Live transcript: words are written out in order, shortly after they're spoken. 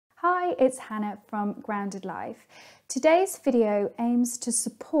Hi, it's Hannah from Grounded Life. Today's video aims to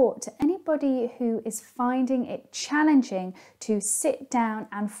support anybody who is finding it challenging to sit down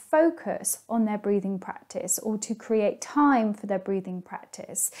and focus on their breathing practice or to create time for their breathing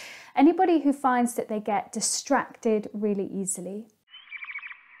practice. Anybody who finds that they get distracted really easily.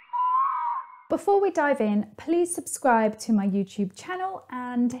 Before we dive in, please subscribe to my YouTube channel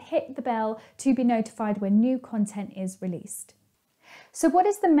and hit the bell to be notified when new content is released. So what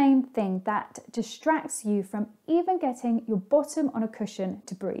is the main thing that distracts you from even getting your bottom on a cushion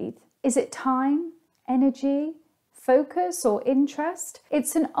to breathe? Is it time, energy, focus, or interest?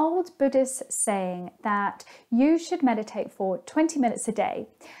 It's an old Buddhist saying that you should meditate for 20 minutes a day.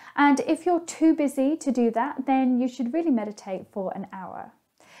 And if you're too busy to do that, then you should really meditate for an hour.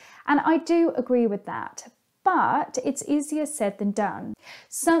 And I do agree with that. But it's easier said than done.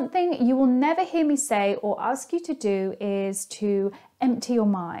 Something you will never hear me say or ask you to do is to empty your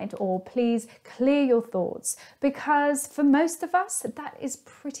mind or please clear your thoughts, because for most of us that is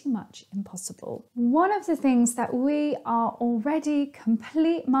pretty much impossible. One of the things that we are already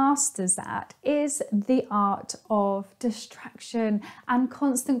complete masters at is the art of distraction and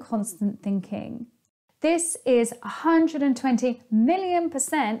constant thinking. This is 120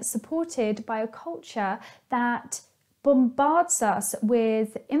 million% supported by a culture that bombards us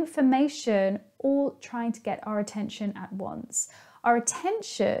with information, all trying to get our attention at once. Our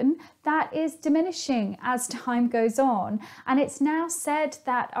attention that is diminishing as time goes on, and it's now said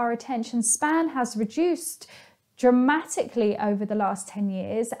that our attention span has reduced dramatically over the last 10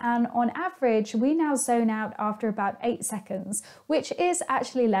 years, and on average we now zone out after about 8 seconds, which is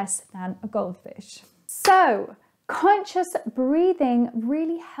actually less than a goldfish. So, conscious breathing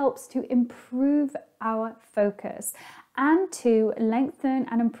really helps to improve our focus and to lengthen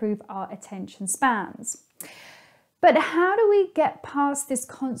and improve our attention spans. But how do we get past this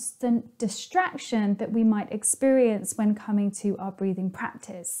constant distraction that we might experience when coming to our breathing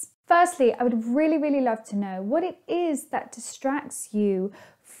practice? Firstly, I would really love to know what it is that distracts you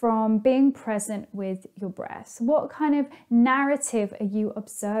from being present with your breath. What kind of narrative are you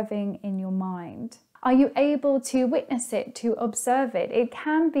observing in your mind? Are you able to witness it, to observe it? It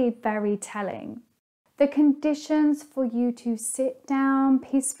can be very telling. The conditions for you to sit down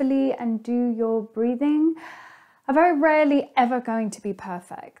peacefully and do your breathing are very rarely ever going to be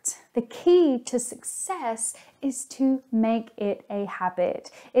perfect. The key to success is to make it a habit,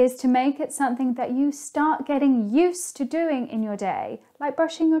 is to make it something that you start getting used to doing in your day, like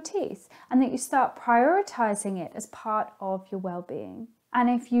brushing your teeth, and that you start prioritizing it as part of your well-being. And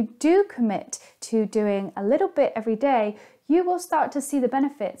if you do commit to doing a little bit every day, you will start to see the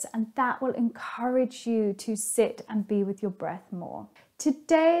benefits, and that will encourage you to sit and be with your breath more.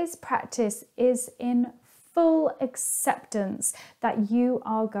 Today's practice is in full acceptance that you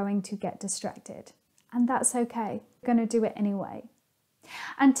are going to get distracted, and that's okay. You're going to do it anyway.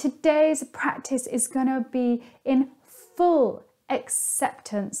 And today's practice is going to be in full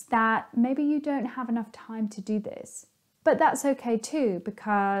acceptance that maybe you don't have enough time to do this. But that's okay too,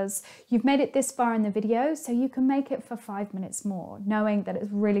 because you've made it this far in the video, so you can make it for 5 minutes more, knowing that it's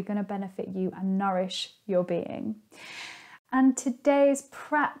really going to benefit you and nourish your being. And today's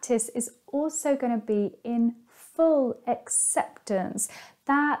practice is also going to be in full acceptance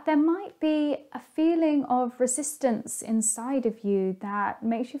that there might be a feeling of resistance inside of you that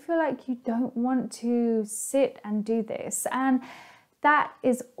makes you feel like you don't want to sit and do this. And that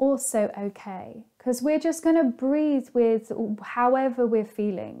is also okay, because we're just going to breathe with however we're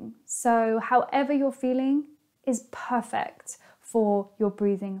feeling. So however you're feeling is perfect for your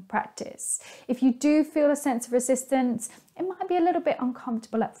breathing practice. If you do feel a sense of resistance, it might be a little bit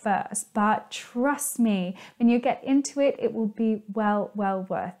uncomfortable at first, but trust me, when you get into it, it will be well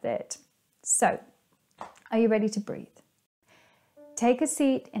worth it. So, are you ready to breathe? Take a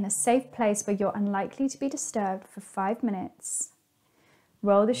seat in a safe place where you're unlikely to be disturbed for 5 minutes.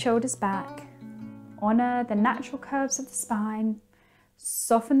 Roll the shoulders back, honor the natural curves of the spine,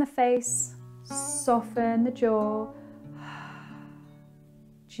 soften the face, soften the jaw,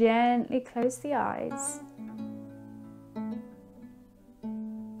 gently close the eyes,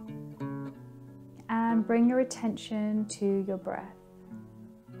 and bring your attention to your breath.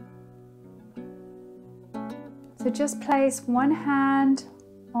 So just place one hand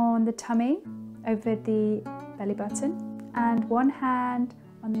on the tummy over the belly button, and one hand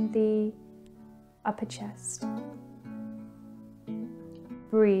on the upper chest.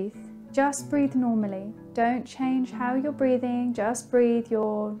 Breathe. Just breathe normally. Don't change how you're breathing, just breathe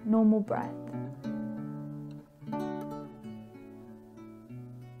your normal breath.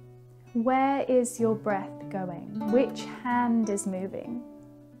 Where is your breath going? Which hand is moving?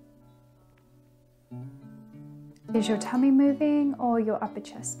 Is your tummy moving or your upper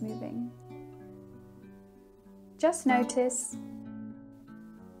chest moving? Just notice.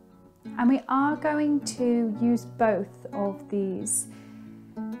 And we are going to use both of these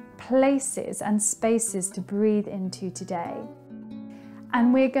places and spaces to breathe into today.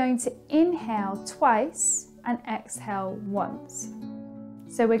 And we're going to inhale twice and exhale once.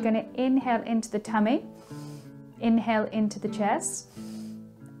 So we're going to inhale into the tummy, inhale into the chest,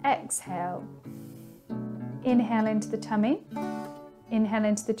 exhale. Inhale into the tummy, inhale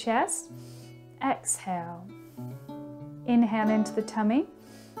into the chest, exhale. Inhale into the tummy,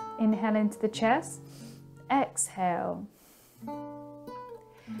 inhale into the chest, exhale.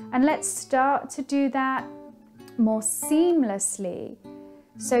 And let's start to do that more seamlessly.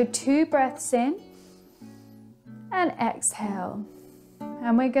 So 2 breaths in and exhale.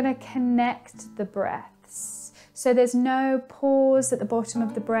 And we're going to connect the breaths. So there's no pause at the bottom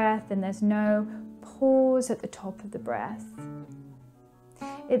of the breath and there's no pause at the top of the breath.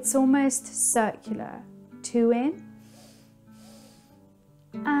 It's almost circular. 2 in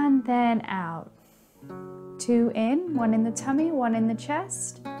and then out. 2 in, 1 in the tummy, 1 in the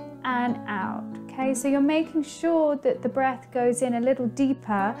chest and out. Okay, so you're making sure that the breath goes in a little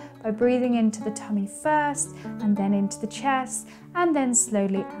deeper by breathing into the tummy first and then into the chest and then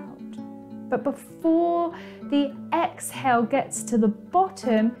slowly out. But before the exhale gets to the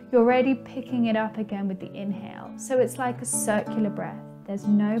bottom, you're already picking it up again with the inhale. So it's like a circular breath. There's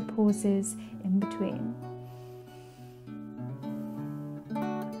no pauses in between.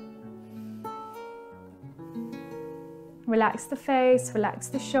 Relax the face, relax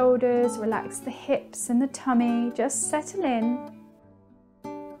the shoulders, relax the hips and the tummy. Just settle in.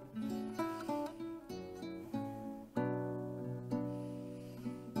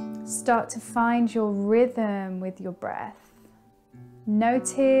 Start to find your rhythm with your breath.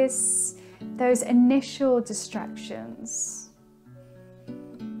 Notice those initial distractions.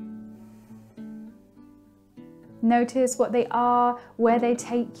 Notice what they are, where they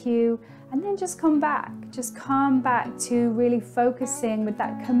take you, and then just come back. Just come back to really focusing with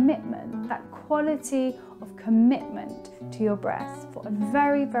that commitment, that quality of commitment to your breath for a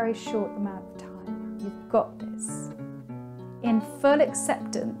very, very short amount of time. You've got this. In full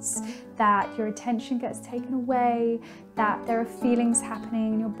acceptance that your attention gets taken away, that there are feelings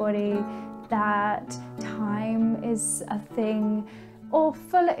happening in your body, that time is a thing, or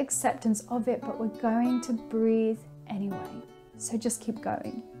full acceptance of it, but we're going to breathe anyway. So just keep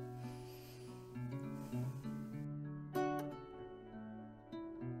going.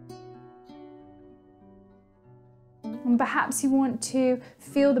 And perhaps you want to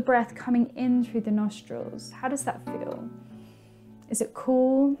feel the breath coming in through the nostrils. How does that feel? Is it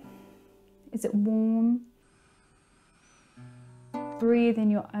cool? Is it warm? Breathe in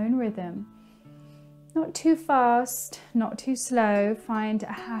your own rhythm. Not too fast, not too slow. Find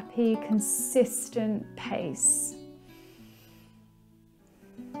a happy, consistent pace.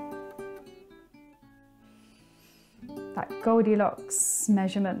 That Goldilocks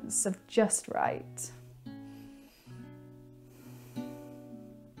measurements of just right.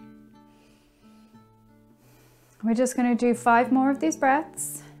 We're just going to do 5 more of these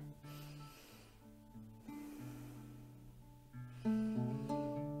breaths.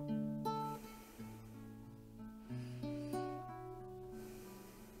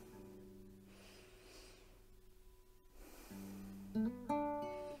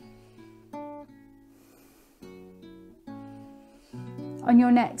 On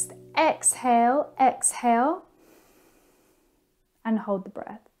your next exhale, exhale and hold the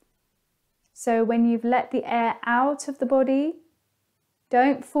breath. So when you've let the air out of the body,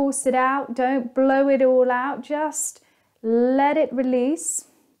 don't force it out, don't blow it all out, just let it release,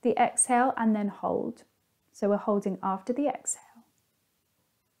 the exhale, and then hold. So we're holding after the exhale.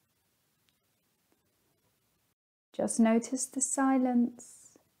 Just notice the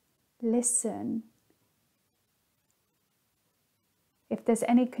silence, listen. If there's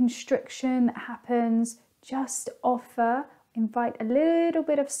any constriction that happens, just offer. Invite a little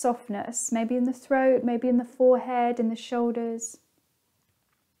bit of softness, maybe in the throat, maybe in the forehead, in the shoulders.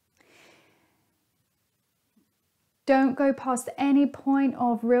 Don't go past any point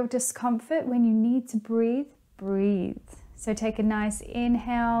of real discomfort. When you need to breathe, breathe. So take a nice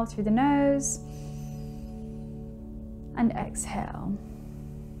inhale through the nose and exhale.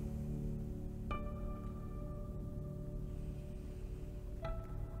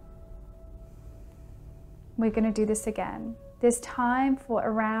 We're going to do this again, this time for a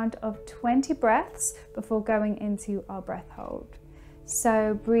round of 20 breaths before going into our breath hold.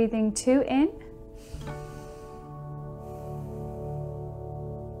 So breathing 2 in.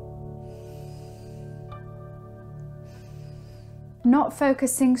 Not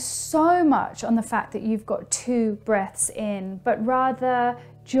focusing so much on the fact that you've got 2 breaths in, but rather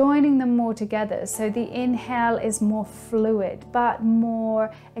joining them more together. So the inhale is more fluid, but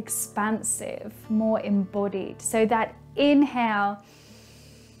more expansive, more embodied. So that inhale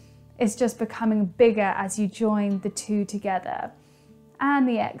is just becoming bigger as you join the 2 together. And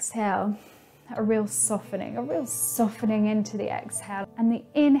the exhale, a real softening into the exhale. And the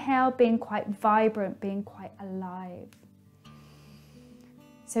inhale being quite vibrant, being quite alive.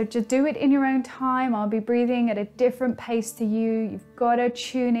 So just do it in your own time. I'll be breathing at a different pace to you. You've got to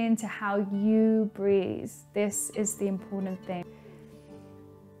tune in to how you breathe. This is the important thing.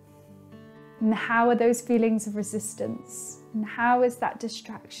 And how are those feelings of resistance? And how is that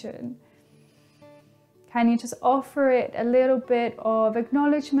distraction? Can you just offer it a little bit of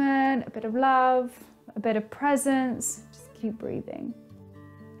acknowledgement, a bit of love, a bit of presence? Just keep breathing.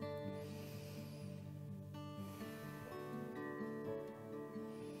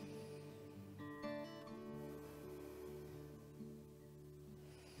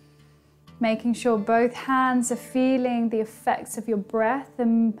 Making sure both hands are feeling the effects of your breath,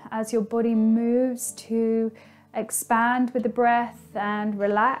 and as your body moves to expand with the breath and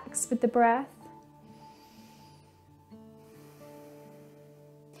relax with the breath.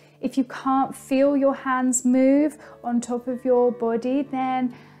 If you can't feel your hands move on top of your body,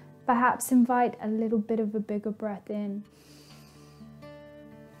 then perhaps invite a little bit of a bigger breath in.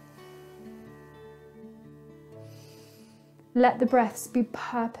 Let the breaths be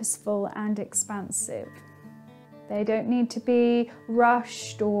purposeful and expansive. They don't need to be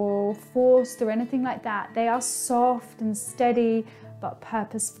rushed or forced or anything like that. They are soft and steady, but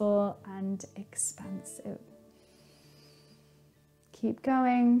purposeful and expansive. Keep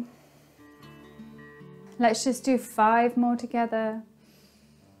going. Let's just do 5 more together.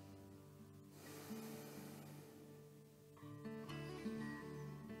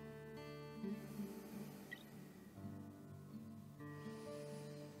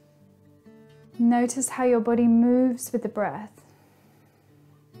 Notice how your body moves with the breath.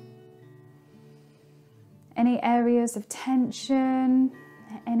 Any areas of tension,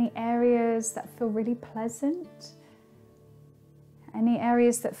 any areas that feel really pleasant, any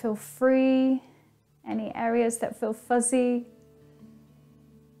areas that feel free, any areas that feel fuzzy.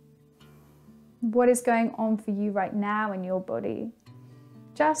 What is going on for you right now in your body?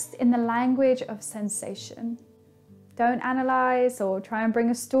 Just in the language of sensation. Don't analyze or try and bring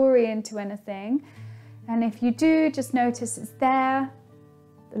a story into anything. And if you do, just notice it's there,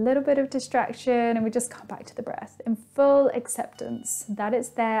 a little bit of distraction, and we just come back to the breath in full acceptance that it's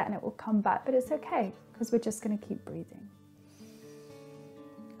there and it will come back, but it's okay because we're just going to keep breathing.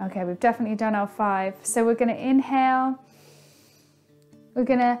 Okay, we've definitely done our 5. So we're going to inhale. We're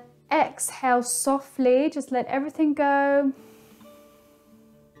going to exhale softly, just let everything go.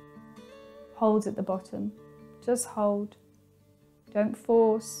 Hold at the bottom. Just hold. Don't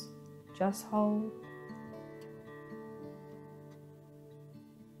force, just hold.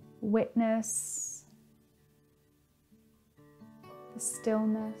 Witness the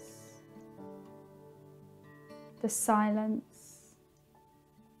stillness, the silence,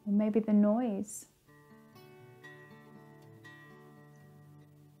 or maybe the noise.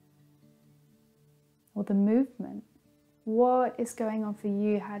 Or the movement. What is going on for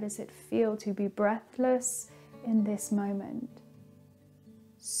you? How does it feel to be breathless in this moment?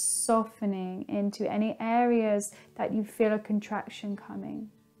 Softening into any areas that you feel a contraction coming.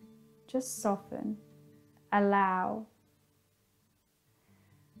 Just soften, allow.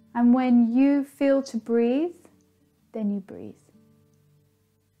 And when you feel to breathe, then you breathe.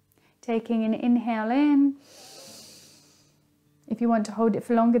 Taking an inhale in. If you want to hold it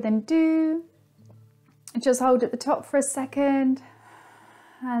for longer, then do. Just hold at the top for a second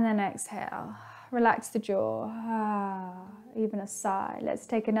and then exhale. Relax the jaw, even a sigh. Let's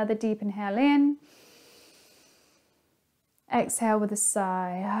take another deep inhale in. Exhale with a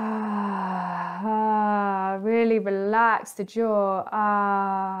sigh. Really relax the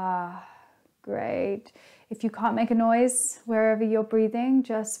jaw. Great. If you can't make a noise wherever you're breathing,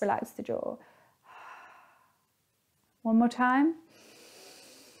 just relax the jaw. One more time.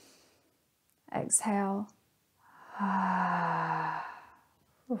 Exhale.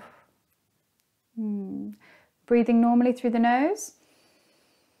 Breathing normally through the nose.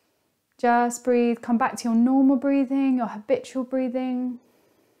 Just breathe, come back to your normal breathing, your habitual breathing.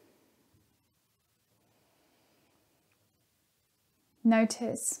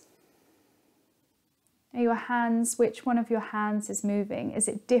 Notice. Are your hands, which one of your hands is moving? Is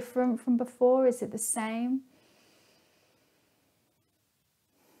it different from before? Is it the same?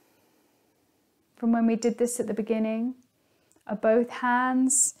 From when we did this at the beginning? Are both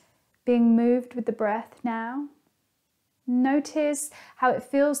hands being moved with the breath now? Notice how it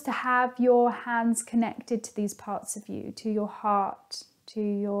feels to have your hands connected to these parts of you, to your heart, to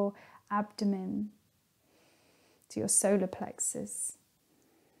your abdomen, to your solar plexus.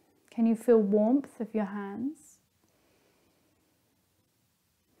 Can you feel warmth of your hands?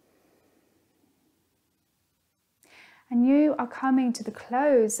 And you are coming to the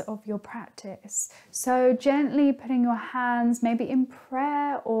close of your practice. So gently putting your hands maybe in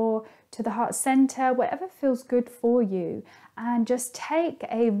prayer or to the heart center, whatever feels good for you. And just take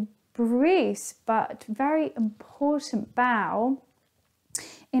a brief but very important bow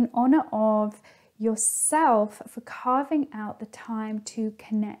in honor of yourself for carving out the time to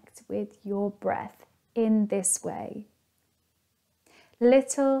connect with your breath in this way.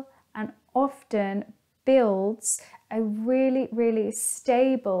 Little and often builds a really, really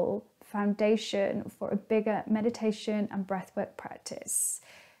stable foundation for a bigger meditation and breathwork practice.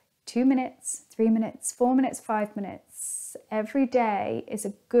 2 minutes, 3 minutes, 4 minutes, 5 minutes. Every day is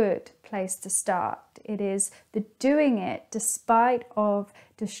a good place to start. It is the doing it despite of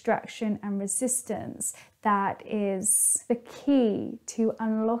distraction and resistance that is the key to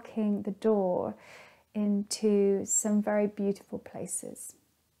unlocking the door into some very beautiful places.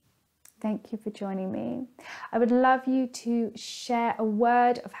 Thank you for joining me. I would love you to share a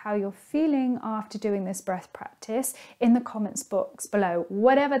word of how you're feeling after doing this breath practice in the comments box below.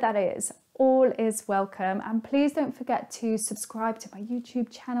 Whatever that is, all is welcome. And please don't forget to subscribe to my YouTube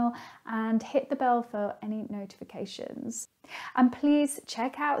channel and hit the bell for any notifications. And please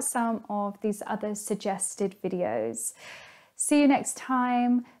check out some of these other suggested videos. See you next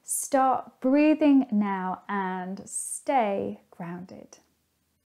time. Start breathing now and stay grounded.